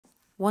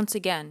Once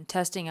again,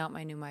 testing out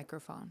my new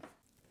microphone.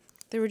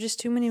 There were just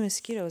too many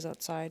mosquitoes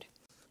outside.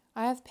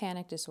 I have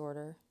panic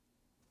disorder.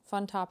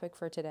 Fun topic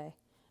for today.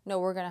 No,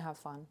 we're gonna have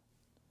fun.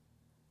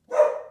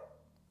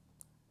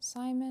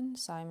 Simon.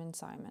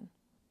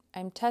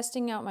 I'm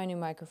testing out my new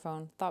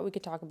microphone. Thought we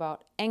could talk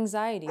about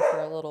anxiety for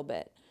a little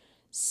bit.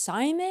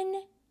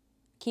 Simon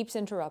keeps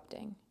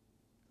interrupting.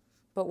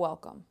 But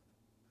welcome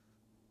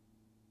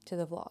to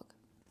the vlog.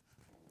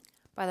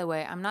 By the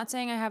way, I'm not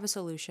saying I have a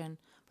solution,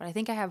 but I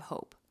think I have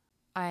hope.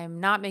 I'm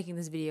not making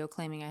this video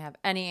claiming I have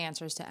any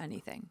answers to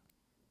anything.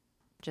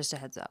 Just a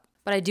heads up.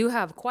 But I do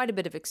have quite a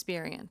bit of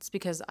experience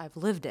because I've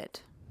lived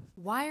it.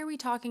 Why are we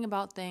talking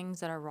about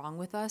things that are wrong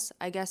with us?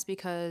 I guess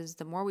because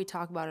the more we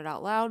talk about it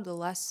out loud, the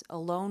less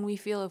alone we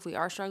feel if we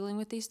are struggling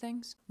with these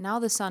things. Now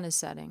the sun is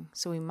setting,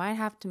 so we might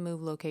have to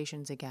move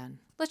locations again.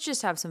 Let's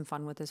just have some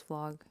fun with this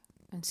vlog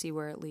and see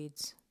where it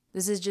leads.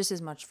 This is just as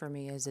much for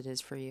me as it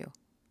is for you.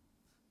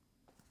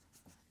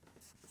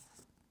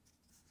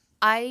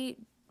 I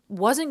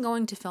wasn't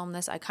going to film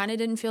this. I kind of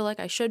didn't feel like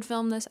I should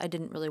film this. I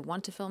didn't really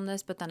want to film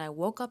this, but then I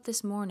woke up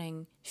this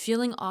morning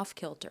feeling off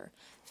kilter,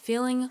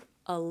 feeling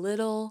a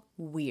little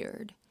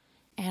weird.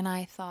 And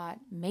I thought,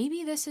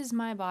 maybe this is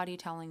my body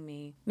telling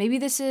me, maybe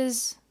this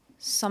is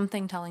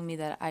something telling me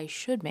that I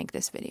should make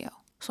this video.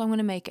 So I'm going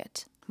to make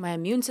it. My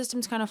immune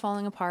system's kind of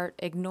falling apart.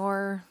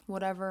 Ignore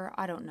whatever,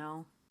 I don't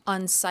know.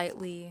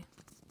 Unsightly.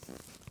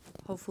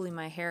 Hopefully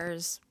my hair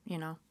is,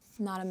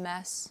 not a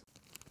mess.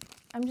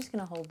 I'm just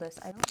gonna hold this.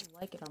 I don't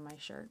like it on my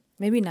shirt.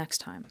 Maybe next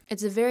time.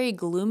 It's a very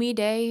gloomy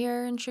day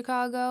here in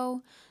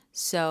Chicago,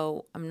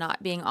 so I'm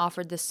not being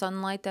offered the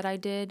sunlight that I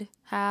did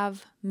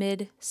have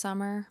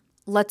mid-summer.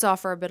 Let's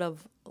offer a bit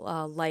of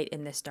light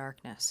in this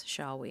darkness,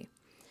 shall we?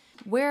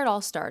 Where it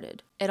all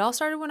started. It all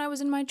started when I was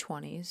in my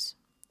 20s.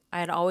 I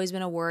had always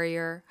been a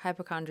worrier,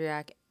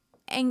 hypochondriac,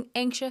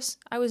 anxious.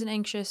 I was an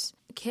anxious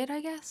kid,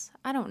 I guess.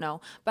 I don't know.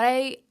 But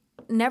I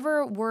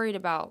never worried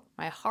about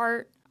my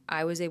heart.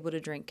 I was able to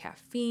drink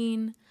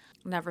caffeine,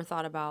 never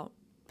thought about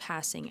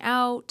passing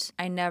out.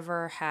 I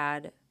never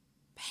had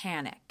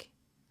panic.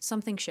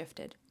 Something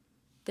shifted.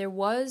 There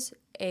was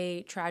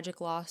a tragic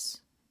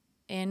loss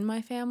in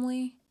my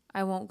family.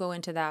 I won't go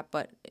into that,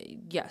 but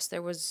yes,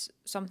 there was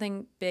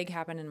something big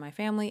happened in my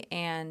family,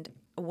 and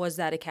was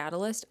that a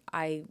catalyst?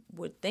 I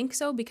would think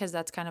so, because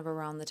that's kind of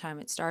around the time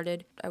it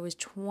started. I was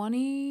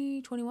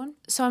 20, 21,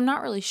 so I'm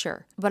not really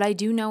sure, but I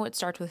do know it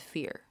starts with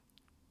fear.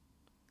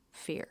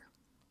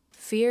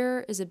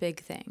 Fear is a big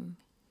thing.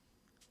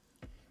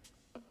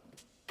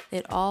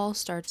 It all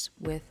starts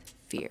with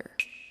fear.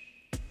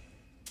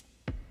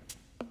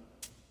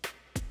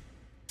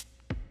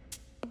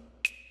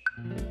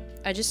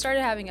 I just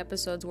started having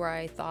episodes where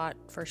I thought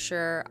for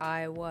sure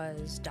I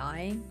was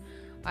dying.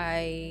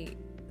 I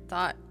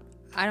thought,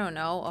 I don't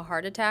know, a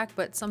heart attack,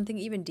 but something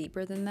even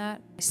deeper than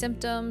that. My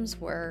symptoms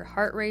were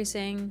heart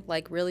racing,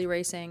 like really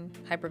racing,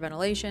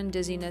 hyperventilation,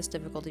 dizziness,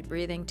 difficulty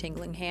breathing,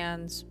 tingling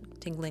hands,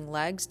 tingling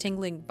legs,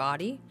 tingling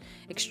body,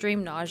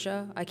 extreme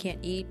nausea, I can't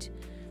eat,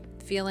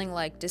 feeling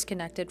like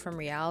disconnected from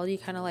reality,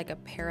 kind of like a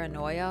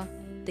paranoia,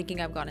 thinking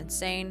I've gone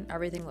insane,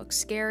 everything looks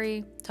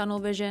scary, tunnel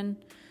vision,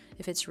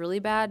 if it's really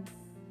bad,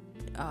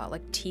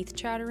 like teeth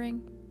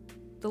chattering.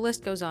 The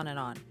list goes on and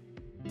on.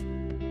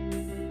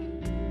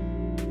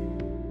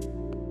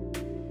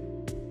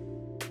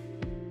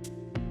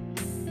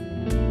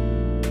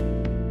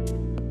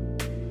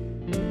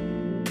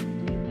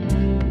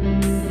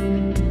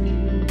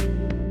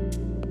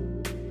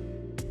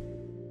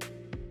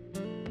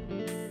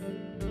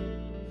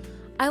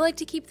 I like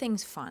to keep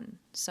things fun,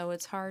 so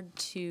it's hard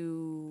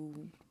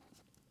to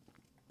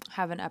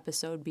have an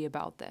episode be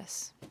about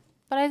this.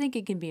 But I think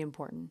it can be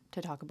important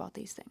to talk about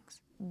these things.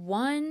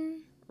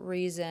 One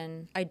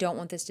reason I don't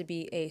want this to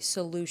be a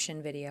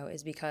solution video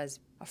is because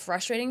a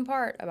frustrating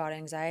part about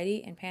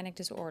anxiety and panic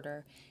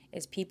disorder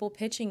is people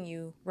pitching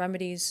you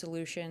remedies,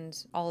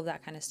 solutions, all of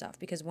that kind of stuff.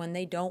 Because when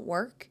they don't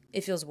work,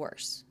 it feels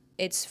worse.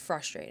 It's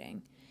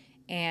frustrating.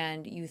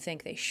 And you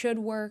think they should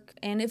work.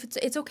 And if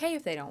it's okay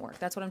if they don't work.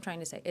 That's what I'm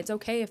trying to say. It's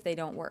okay if they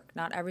don't work.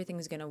 Not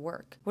everything's gonna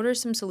work. What are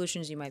some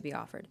solutions you might be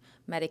offered?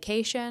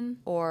 Medication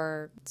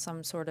or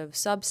some sort of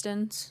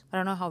substance? I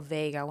don't know how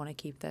vague I want to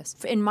keep this.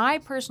 In my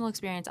personal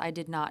experience, I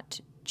did not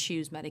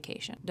choose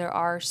medication. There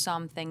are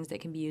some things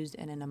that can be used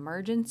in an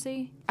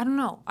emergency. I don't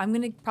know. I'm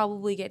gonna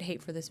probably get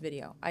hate for this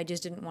video. I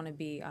just didn't want to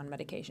be on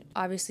medication.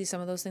 Obviously,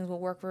 some of those things will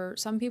work for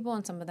some people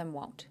and some of them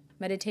won't.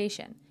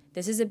 Meditation.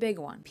 This is a big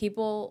one.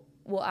 People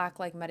will act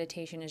like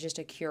meditation is just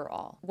a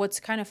cure-all. What's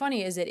kind of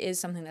funny is it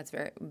is something that's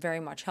very, very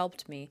much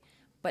helped me,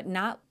 but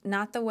not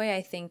the way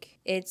I think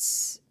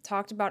it's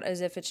talked about,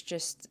 as if it's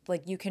just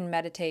like you can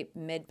meditate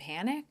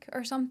mid-panic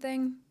or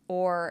something,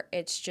 or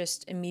it's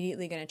just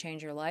immediately going to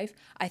change your life.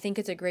 I think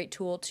it's a great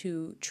tool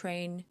to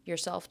train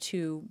yourself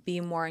to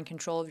be more in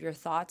control of your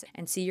thoughts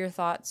and see your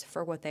thoughts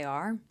for what they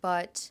are,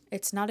 but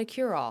it's not a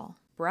cure-all.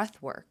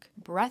 Breath work.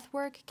 Breath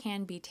work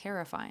can be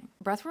terrifying.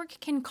 Breath work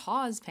can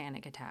cause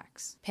panic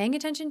attacks. Paying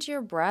attention to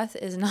your breath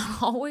is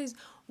not always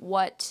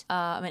what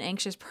an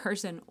anxious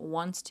person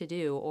wants to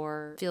do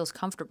or feels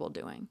comfortable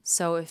doing.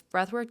 So if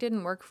breathwork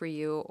didn't work for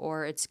you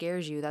or it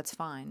scares you, that's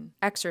fine.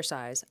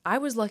 Exercise. I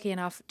was lucky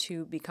enough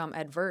to become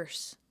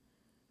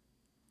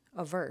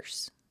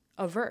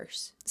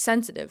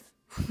sensitive.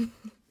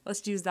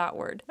 Let's use that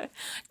word.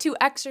 To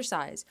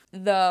exercise.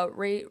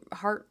 The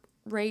heart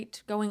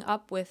rate going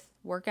up with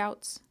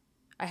workouts.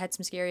 I had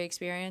some scary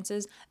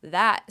experiences.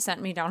 That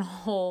sent me down a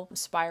whole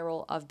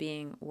spiral of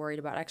being worried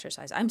about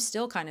exercise. I'm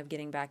still kind of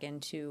getting back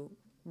into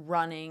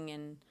running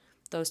and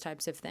those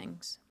types of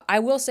things. I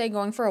will say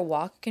going for a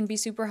walk can be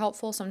super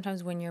helpful.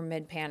 Sometimes when you're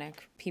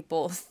mid-panic,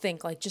 people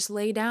think like, just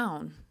lay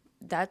down.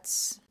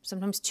 That's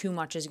sometimes too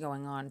much is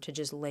going on to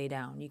just lay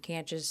down. You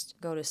can't just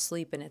go to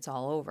sleep and it's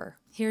all over.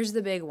 Here's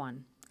the big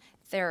one.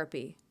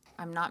 Therapy.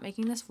 I'm not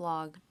making this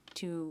vlog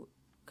to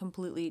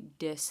completely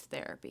diss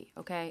therapy,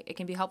 okay? It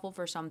can be helpful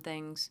for some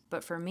things,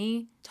 but for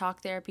me,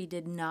 talk therapy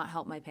did not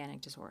help my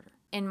panic disorder.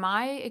 In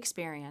my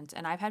experience,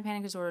 and I've had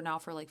panic disorder now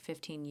for like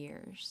 15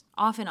 years,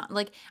 off and on.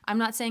 Like, I'm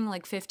not saying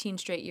like 15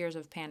 straight years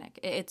of panic.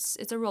 It's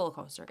a roller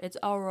coaster. It's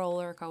a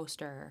roller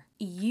coaster.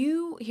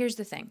 Here's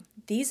the thing.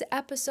 These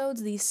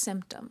episodes, these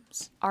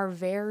symptoms are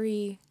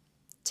very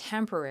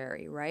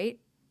temporary, right?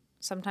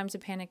 Sometimes a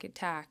panic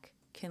attack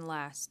can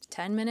last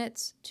 10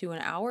 minutes to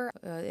an hour.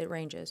 It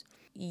ranges.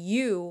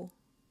 You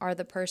are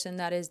the person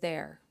that is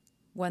there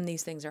when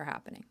these things are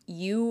happening.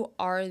 You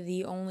are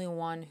the only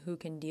one who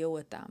can deal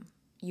with them.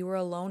 You are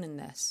alone in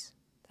this.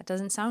 That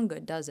doesn't sound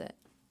good, does it?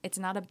 It's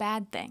not a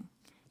bad thing.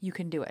 You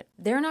can do it.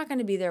 They're not going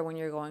to be there when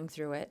you're going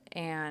through it.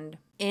 And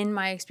in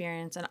my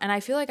experience, and I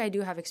feel like I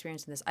do have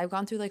experience in this, I've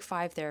gone through like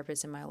 5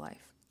 therapists in my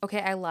life. Okay,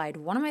 I lied.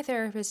 One of my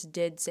therapists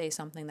did say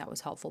something that was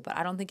helpful, but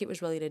I don't think it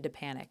was related to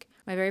panic.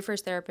 My very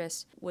first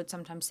therapist would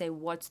sometimes say,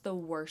 what's the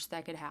worst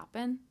that could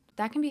happen?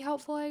 That can be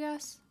helpful, I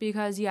guess,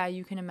 because yeah,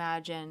 you can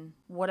imagine,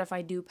 what if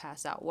I do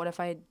pass out? What if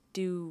I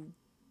do,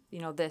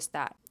 this,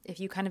 that?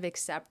 If you kind of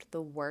accept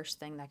the worst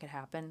thing that could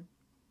happen,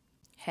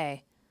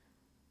 hey.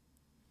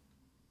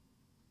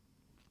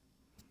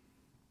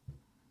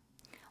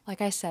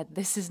 Like I said,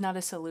 this is not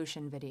a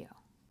solution video.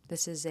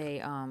 This is a,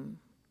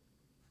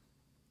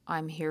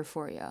 I'm here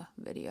for ya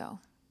video.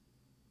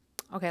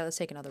 Okay, let's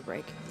take another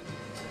break.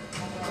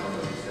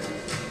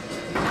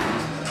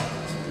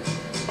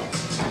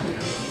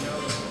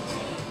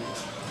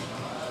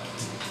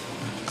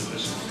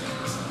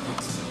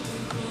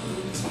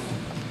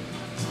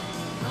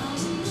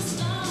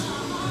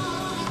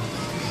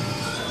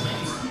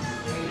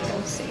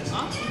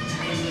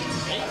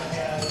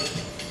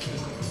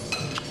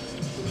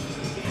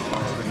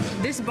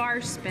 This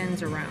bar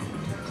spins around.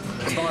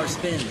 The bar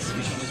spins.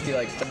 You should just be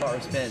like, the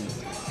bar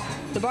spins.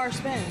 The bar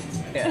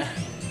spins. Yeah.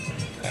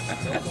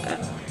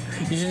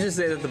 You should just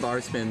say that the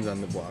bar spins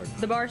on the blog.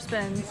 The bar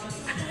spins.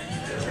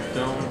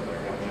 Don't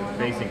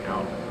facing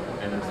out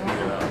and then speed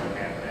it up.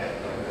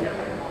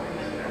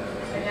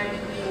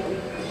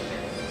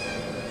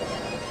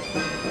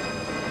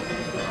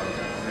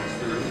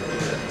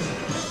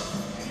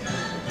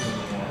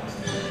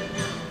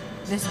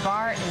 This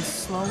bar is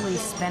slowly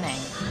spinning.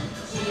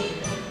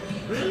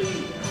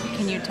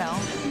 Can you tell?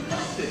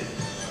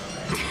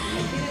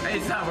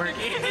 It's not working.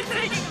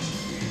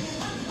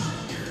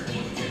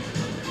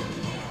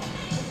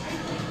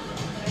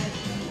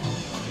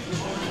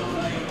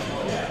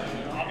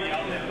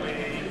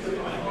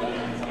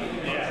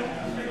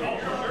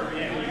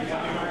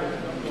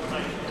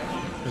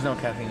 There's no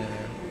caffeine in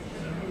there.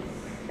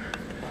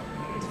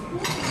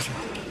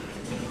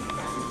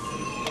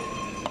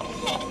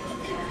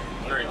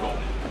 Very cool.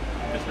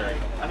 It's very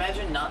cool.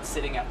 Imagine not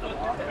sitting at the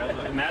bar.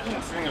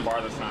 Imagine sitting in a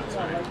bar that's not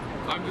straight.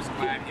 I'm just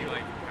glad he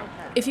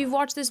If you've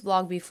watched this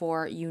vlog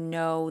before, you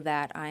know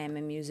that I am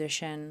a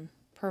musician,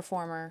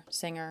 performer,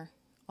 singer,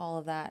 all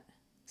of that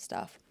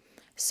stuff.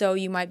 So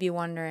you might be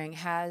wondering,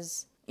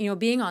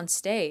 being on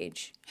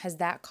stage, has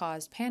that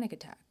caused panic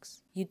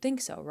attacks? You'd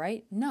think so,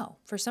 right? No.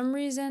 For some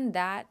reason,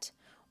 that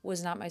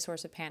was not my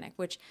source of panic,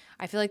 which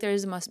I feel like there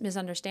is a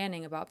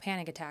misunderstanding about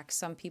panic attacks.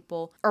 Some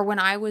people, or when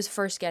I was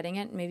first getting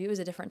it, maybe it was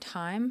a different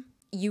time,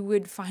 you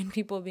would find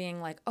people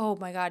being like, oh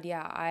my God,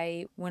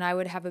 yeah, when I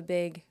would have a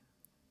big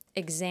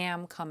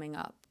exam coming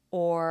up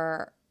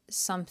or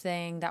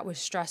something that was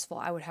stressful,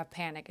 I would have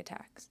panic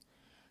attacks.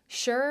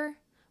 Sure,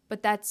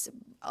 but that's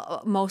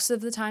most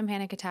of the time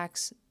panic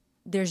attacks,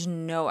 there's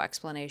no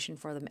explanation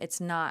for them. It's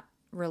not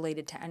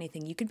related to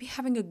anything. You could be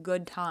having a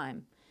good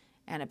time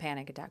and a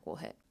panic attack will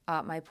hit.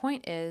 My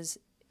point is,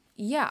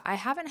 yeah, I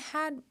haven't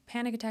had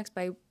panic attacks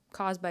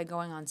caused by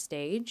going on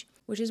stage,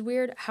 which is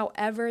weird.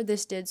 However,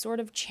 this did sort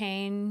of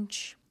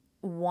change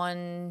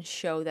one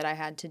show that I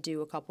had to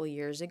do a couple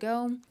years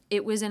ago.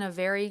 It was in a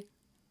very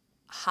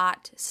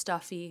hot,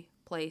 stuffy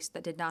place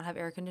that did not have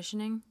air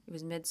conditioning. It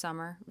was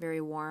midsummer, very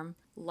warm,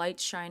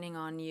 lights shining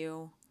on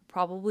you.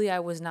 Probably I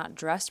was not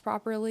dressed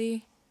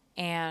properly.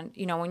 And,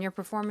 when you're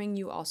performing,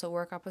 you also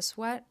work up a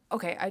sweat.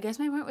 Okay, I guess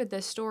my point with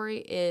this story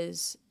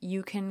is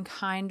you can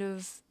kind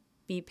of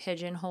be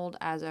pigeonholed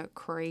as a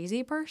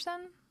crazy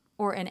person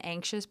or an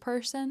anxious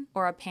person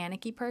or a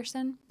panicky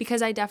person,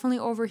 because I definitely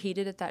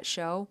overheated at that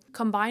show.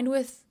 Combined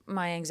with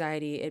my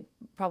anxiety, it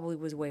probably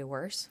was way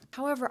worse.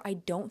 However, I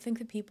don't think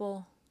the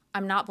people,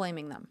 I'm not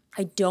blaming them.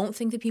 I don't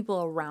think the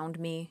people around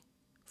me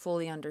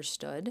fully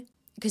understood.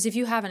 Because if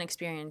you haven't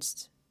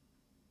experienced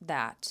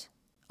that,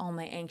 all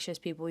my anxious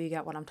people, you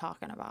get what I'm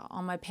talking about.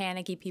 All my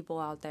panicky people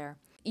out there,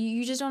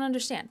 you just don't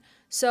understand.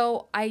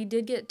 So I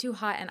did get too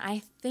hot, and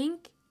I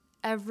think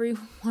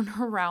everyone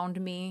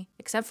around me,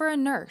 except for a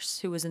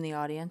nurse who was in the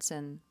audience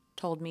and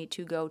told me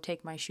to go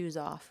take my shoes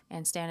off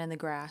and stand in the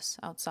grass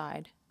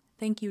outside.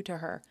 Thank you to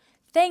her.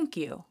 Thank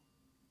you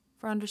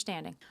for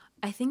understanding.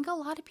 I think a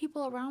lot of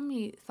people around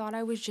me thought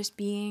I was just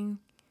being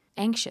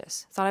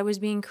anxious, thought I was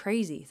being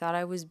crazy, thought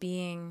I was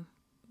being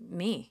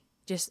me.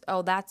 Just,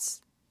 oh,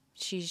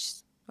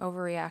 she's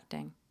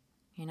overreacting,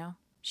 you know?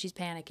 She's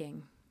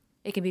panicking.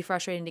 It can be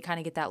frustrating to kind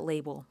of get that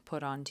label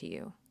put onto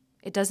you.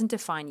 It doesn't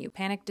define you.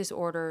 Panic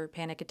disorder,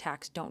 panic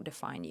attacks don't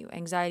define you.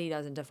 Anxiety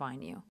doesn't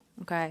define you.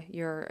 Okay?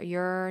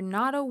 You're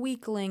not a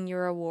weakling,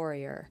 you're a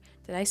warrior.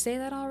 Did I say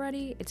that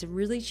already? It's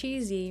really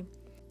cheesy,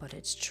 but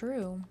it's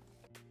true.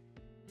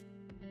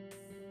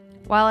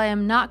 While I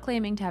am not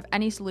claiming to have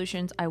any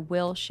solutions, I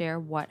will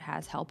share what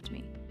has helped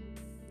me.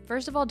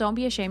 First of all, don't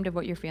be ashamed of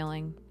what you're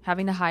feeling.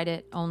 Having to hide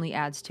it only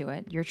adds to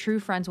it. Your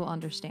true friends will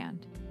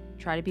understand.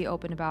 Try to be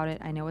open about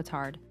it. I know it's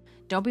hard.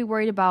 Don't be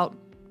worried about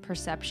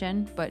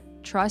perception, but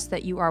trust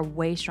that you are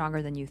way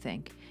stronger than you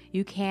think.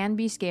 You can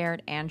be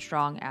scared and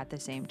strong at the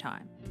same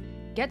time.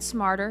 Get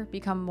smarter,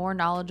 become more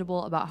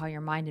knowledgeable about how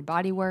your mind and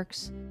body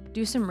works.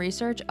 Do some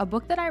research. A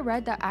book that I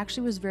read that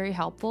actually was very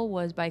helpful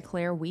was by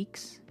Claire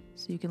Weeks,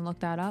 so you can look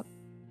that up.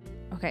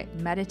 Okay,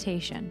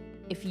 meditation.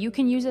 If you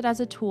can use it as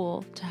a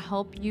tool to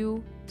help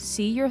you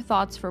see your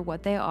thoughts for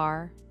what they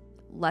are,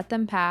 let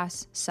them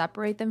pass,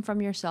 separate them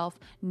from yourself,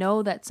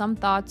 know that some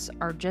thoughts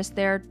are just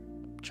there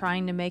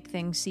trying to make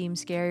things seem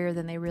scarier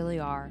than they really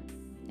are,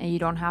 and you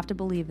don't have to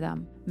believe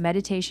them.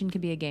 Meditation can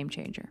be a game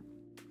changer,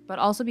 but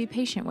also be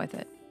patient with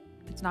it.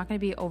 It's not going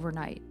to be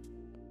overnight.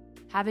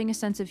 Having a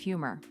sense of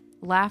humor.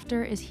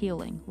 Laughter is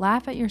healing.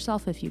 Laugh at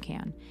yourself if you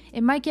can.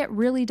 It might get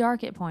really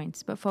dark at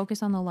points, but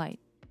focus on the light.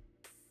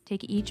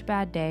 Take each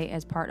bad day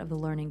as part of the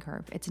learning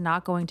curve. It's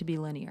not going to be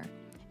linear.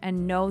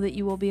 And know that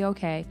you will be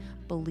okay.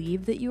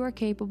 Believe that you are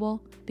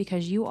capable,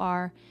 because you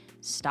are.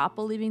 Stop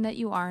believing that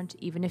you aren't,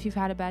 even if you've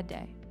had a bad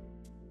day.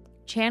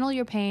 Channel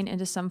your pain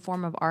into some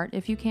form of art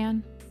if you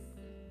can.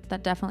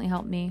 That definitely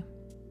helped me.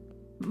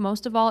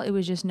 Most of all, it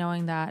was just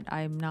knowing that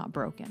I'm not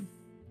broken.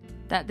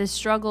 That this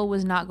struggle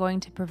was not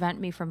going to prevent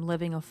me from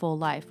living a full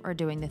life or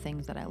doing the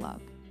things that I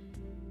love.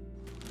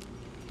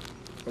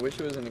 I wish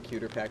it was in a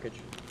cuter package.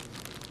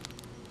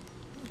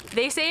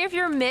 They say if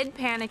you're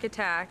mid-panic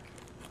attack,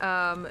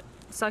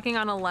 sucking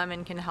on a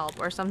lemon can help,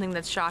 or something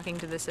that's shocking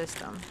to the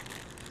system.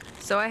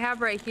 So I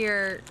have right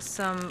here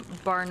some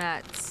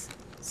Barnett's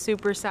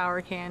super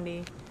sour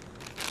candy.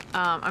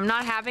 I'm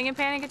not having a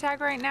panic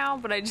attack right now,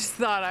 but I just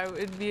thought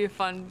it'd be a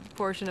fun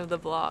portion of the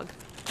vlog.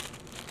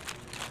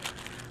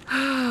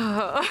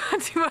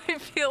 Do I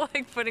feel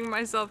like putting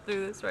myself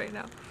through this right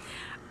now?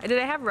 Did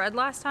I have red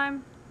last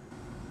time?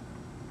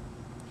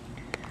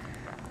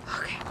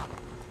 Okay.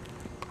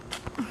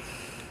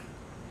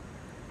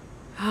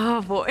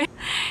 Oh boy.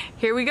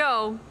 Here we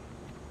go.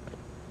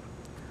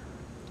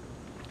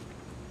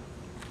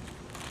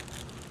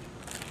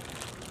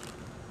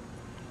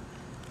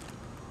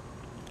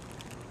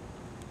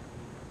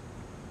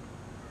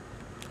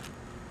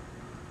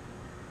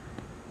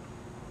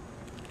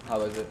 How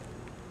was it?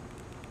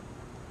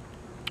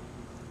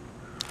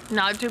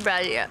 Not too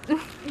bad yet.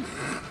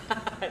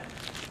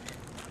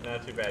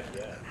 Not too bad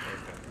yet.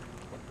 Okay.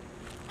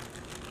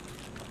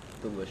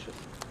 Delicious.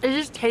 It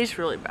just tastes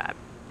really bad.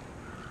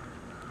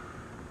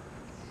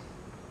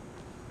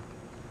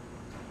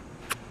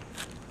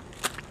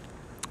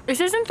 This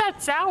isn't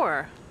that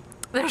sour.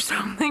 There's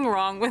something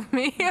wrong with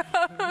me.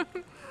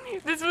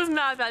 This was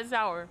not that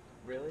sour.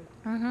 Really?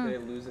 Did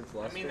it lose its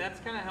luster? I mean, that's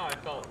kind of how I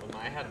felt when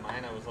I had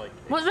mine. I was like,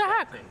 What the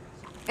heck?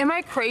 Am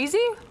I crazy?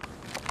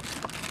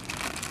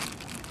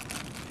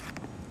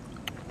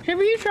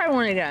 Maybe you try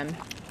one again.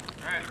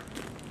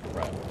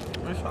 Alright.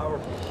 It's sour.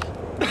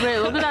 Wait,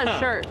 look at that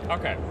shirt.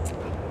 Okay.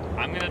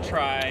 I'm gonna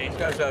try. This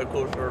guy's got a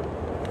cool shirt.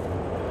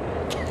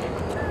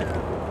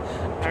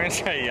 I'm gonna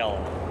try yellow.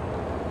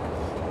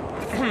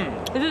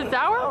 Is it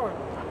sour?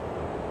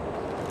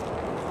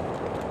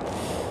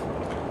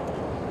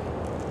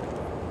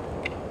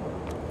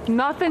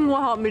 Nothing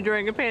will help me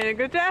during a panic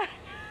attack.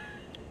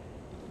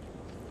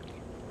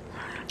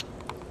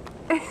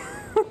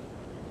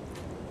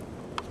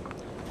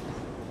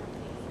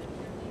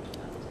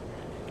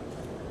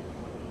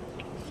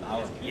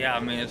 Sour. Yeah, I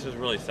mean, it's just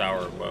really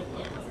sour, but.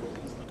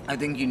 I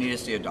think you need to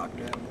see a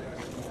doctor.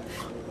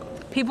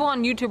 People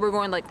on YouTube are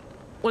going like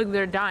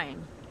they're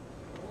dying.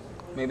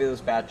 Maybe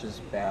this batch is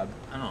bad.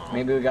 I don't know.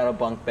 Maybe we got a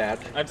bunk batch.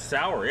 It's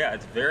sour, yeah.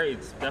 It's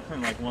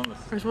definitely like one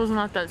of This was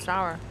not that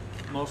sour.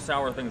 the most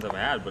sour things I've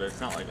had, but it's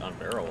not like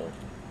unbearable.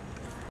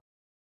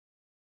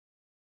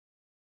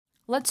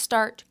 Let's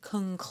start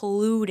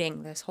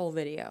concluding this whole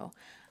video.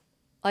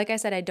 Like I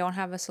said, I don't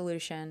have a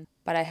solution,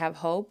 but I have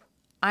hope.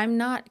 I'm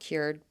not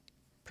cured,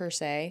 per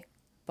se,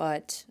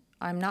 but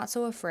I'm not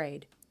so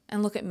afraid.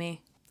 And look at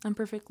me. I'm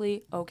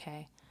perfectly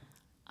okay.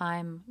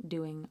 I'm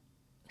doing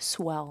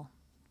swell.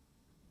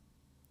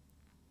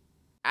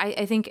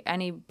 I think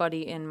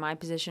anybody in my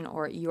position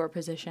or your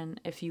position,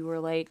 if you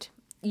relate,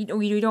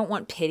 you don't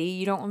want pity.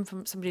 You don't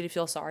want somebody to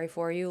feel sorry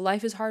for you.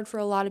 Life is hard for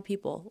a lot of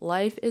people.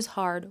 Life is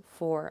hard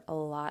for a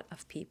lot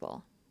of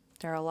people.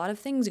 There are a lot of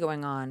things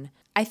going on.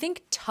 I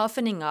think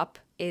toughening up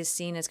is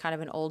seen as kind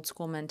of an old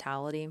school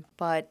mentality.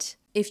 But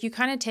if you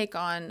kind of take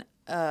on,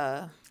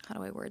 how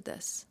do I word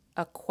this?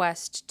 A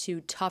quest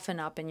to toughen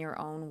up in your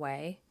own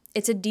way,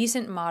 it's a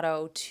decent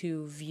motto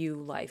to view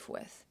life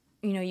with.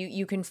 You know,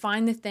 you can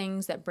find the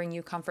things that bring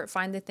you comfort,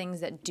 find the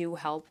things that do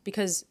help,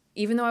 because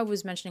even though I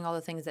was mentioning all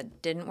the things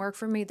that didn't work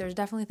for me, there's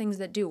definitely things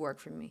that do work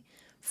for me.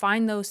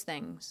 Find those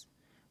things.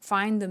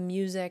 Find the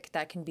music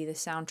that can be the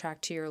soundtrack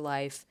to your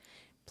life,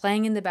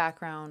 playing in the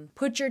background.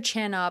 Put your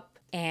chin up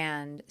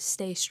and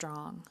stay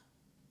strong.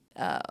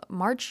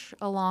 March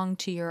along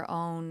to your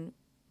own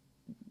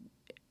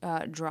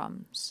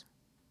drums.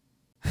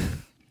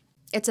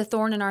 It's a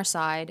thorn in our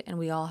side, and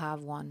we all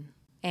have one.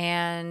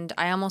 And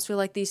I almost feel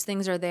like these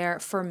things are there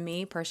for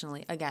me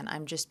personally. Again,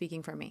 I'm just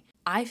speaking for me.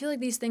 I feel like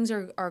these things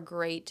are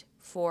great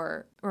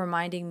for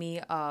reminding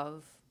me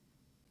of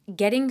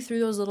getting through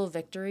those little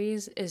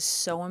victories is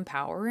so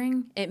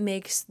empowering. It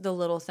makes the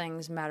little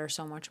things matter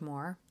so much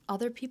more.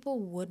 Other people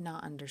would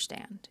not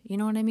understand. You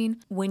know what I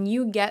mean? When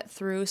you get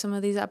through some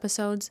of these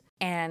episodes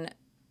and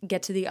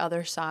get to the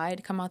other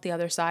side, come out the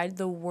other side,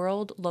 the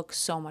world looks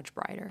so much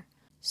brighter.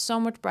 So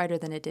much brighter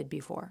than it did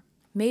before.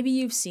 Maybe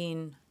you've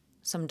seen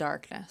some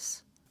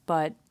darkness,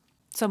 but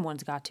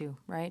someone's got to,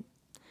 right?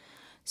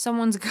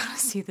 Someone's got to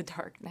see the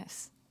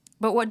darkness.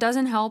 But what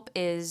doesn't help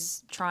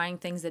is trying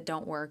things that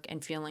don't work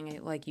and feeling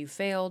like you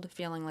failed,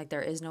 feeling like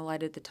there is no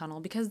light at the tunnel,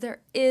 because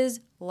there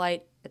is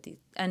light at the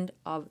end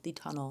of the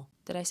tunnel.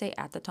 Did I say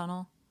at the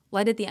tunnel?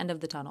 Light at the end of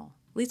the tunnel.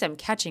 At least I'm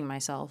catching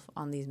myself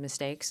on these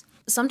mistakes.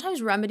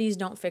 Sometimes remedies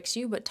don't fix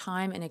you, but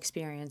time and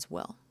experience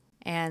will.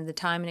 And the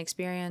time and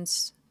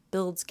experience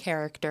builds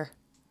character.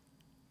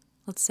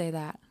 Let's say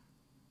that.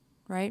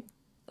 Right?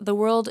 The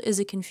world is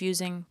a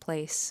confusing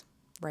place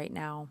right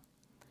now.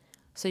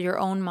 So your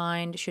own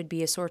mind should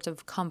be a source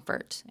of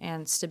comfort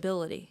and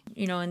stability,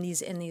 you know, in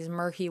these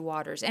murky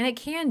waters. And it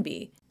can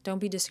be. Don't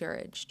be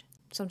discouraged.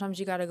 Sometimes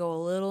you got to go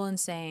a little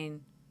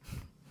insane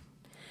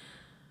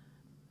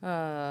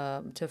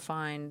to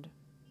find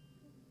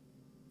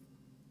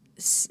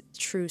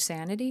true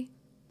sanity.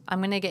 I'm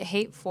going to get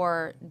hate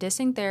for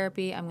dissing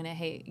therapy. I'm going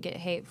to get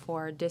hate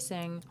for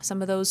dissing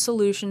some of those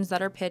solutions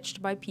that are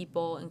pitched by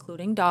people,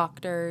 including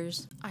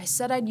doctors. I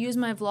said I'd use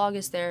my vlog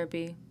as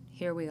therapy.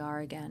 Here we are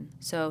again.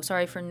 So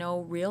sorry for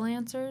no real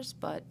answers,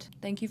 but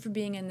thank you for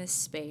being in this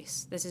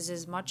space. This is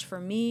as much for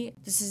me.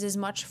 This is as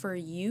much for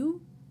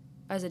you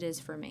as it is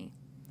for me,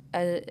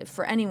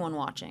 for anyone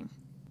watching.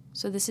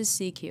 So this is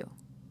CQ.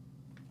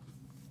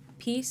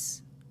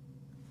 Peace,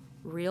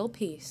 real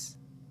peace,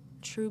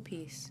 true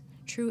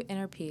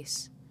inner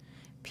peace.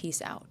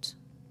 Peace out.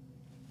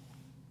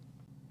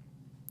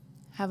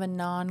 Have a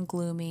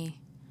non-gloomy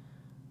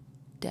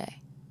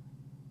day.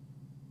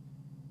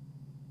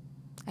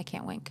 I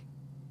can't wink.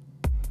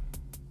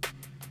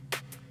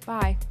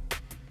 Bye.